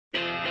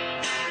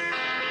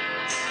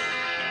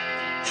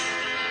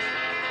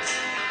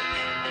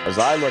As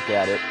I look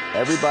at it,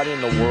 everybody in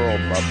the world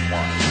loves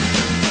wine.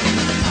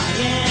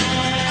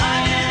 I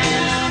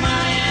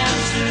am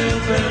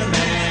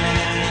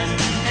Superman,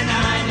 and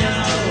I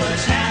know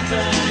what's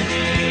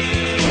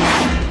happening.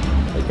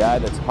 The guy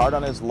that's hard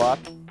on his luck,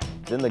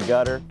 is in the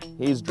gutter,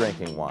 he's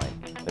drinking wine.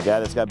 The guy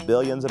that's got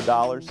billions of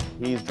dollars,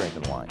 he's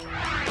drinking wine.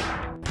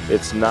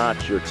 It's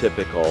not your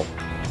typical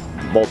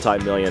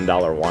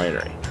multi-million-dollar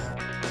winery.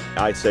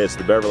 I say it's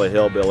the Beverly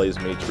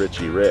Hillbillies meets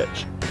Richie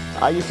Rich.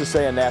 I used to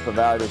say in Napa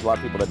Valley there's a lot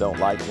of people that don't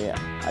like me.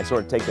 I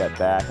sort of take that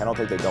back. I don't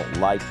think they don't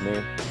like me.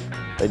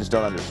 They just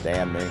don't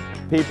understand me.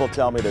 People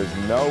tell me there's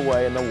no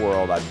way in the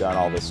world I've done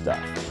all this stuff.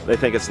 They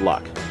think it's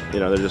luck.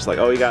 You know, they're just like,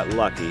 oh, he got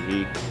lucky.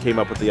 He came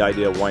up with the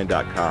idea of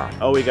wine.com.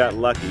 Oh, he got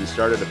lucky. He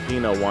started a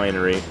Pinot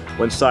winery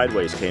when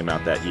Sideways came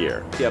out that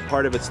year. Yeah,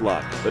 part of it's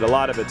luck, but a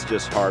lot of it's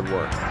just hard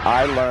work.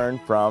 I learned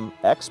from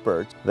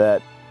experts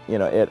that, you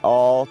know, it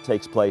all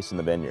takes place in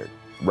the vineyard.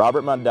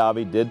 Robert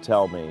Mondavi did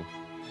tell me,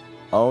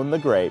 own the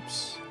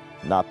grapes,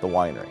 not the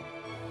winery.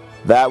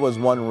 That was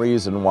one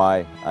reason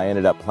why I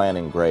ended up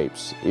planting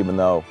grapes. Even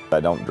though I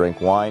don't drink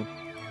wine,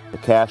 the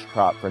cash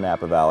crop for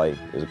Napa Valley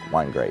is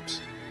wine grapes.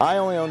 I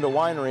only owned a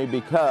winery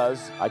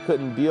because I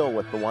couldn't deal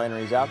with the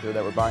wineries out there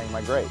that were buying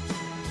my grapes.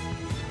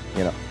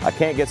 You know, I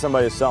can't get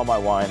somebody to sell my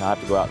wine, I have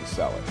to go out and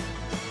sell it.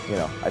 You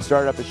know, I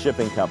started up a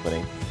shipping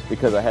company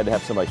because I had to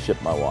have somebody ship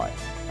my wine.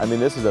 I mean,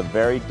 this is a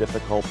very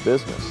difficult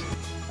business.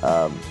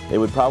 It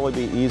would probably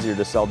be easier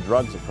to sell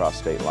drugs across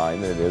state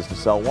line than it is to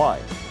sell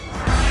wine.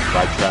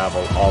 I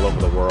travel all over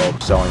the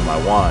world selling my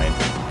wine.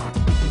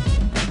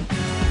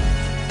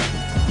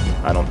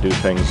 I don't do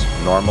things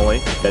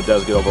normally. It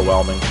does get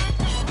overwhelming,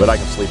 but I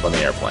can sleep on the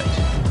airplanes.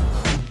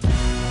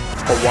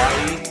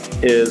 Hawaii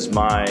is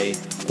my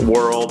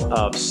world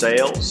of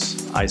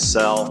sales. I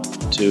sell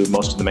to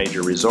most of the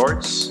major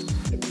resorts.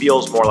 It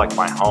feels more like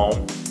my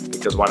home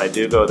because when I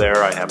do go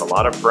there, I have a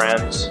lot of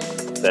friends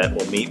that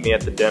will meet me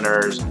at the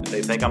dinners.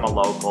 They think I'm a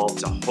local.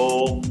 It's a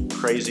whole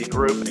crazy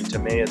group. I mean, to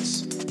me,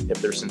 it's if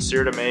they're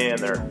sincere to me and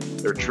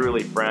they're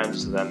truly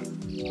friends, then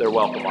they're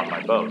welcome on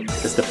my boat.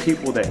 It's the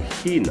people that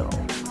he knows,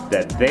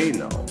 that they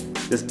know.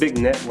 This big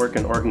network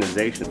and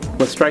organization.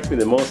 What strikes me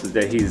the most is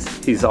that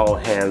he's all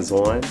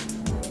hands-on.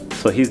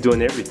 So he's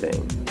doing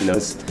everything. You know,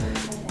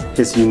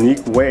 his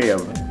unique way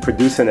of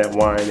producing that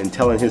wine and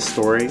telling his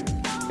story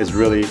is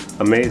really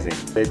amazing.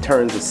 It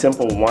turns a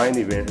simple wine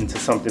event into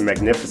something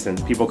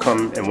magnificent. People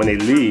come and when they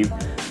leave,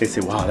 they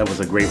say, wow, that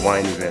was a great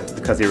wine event,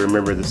 because they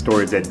remember the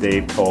stories that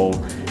Dave told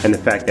and the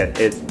fact that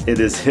it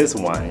is his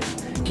wine.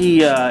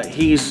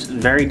 He's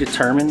very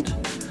determined,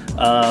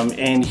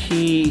 and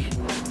he's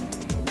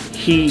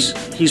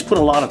put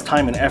a lot of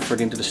time and effort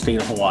into the state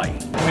of Hawaii.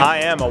 I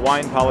am a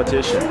wine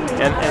politician,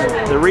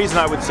 and the reason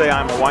I would say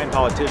I'm a wine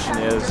politician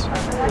is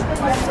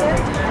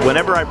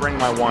whenever I bring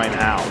my wine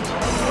out,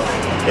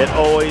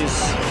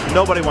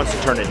 nobody wants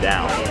to turn it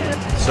down.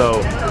 So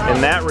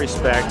in that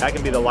respect, I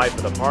can be the life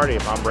of the party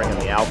if I'm bringing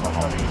the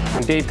alcohol.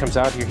 When Dave comes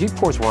out here, he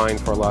pours wine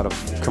for a lot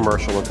of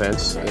commercial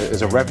events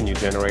as a revenue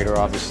generator.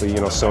 Obviously, you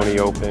know, Sony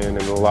Open and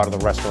a lot of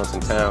the restaurants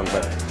in town.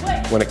 But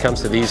when it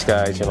comes to these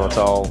guys, you know, it's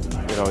all,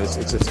 you know,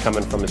 it's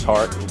coming from his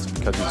heart. It's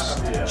because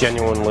he's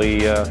genuinely,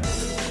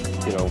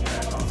 you know,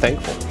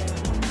 thankful.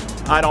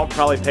 I don't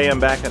probably pay him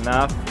back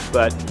enough,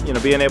 but you know,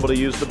 being able to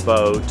use the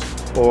boat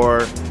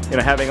or you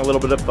know, having a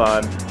little bit of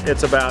fun,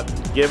 it's about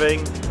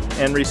giving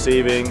and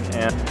receiving,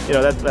 and you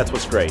know, that's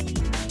what's great.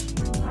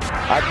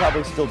 I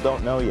probably still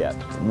don't know yet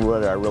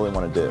what I really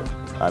want to do.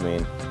 I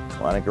mean,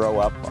 when I grow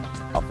up,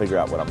 I'll figure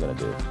out what I'm going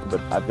to do.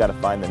 But I've got to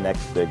find the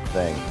next big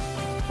thing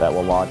that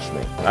will launch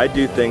me. I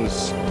do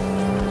things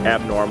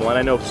abnormal, and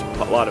I know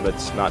a lot of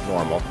it's not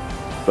normal,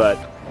 but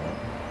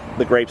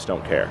the grapes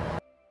don't care.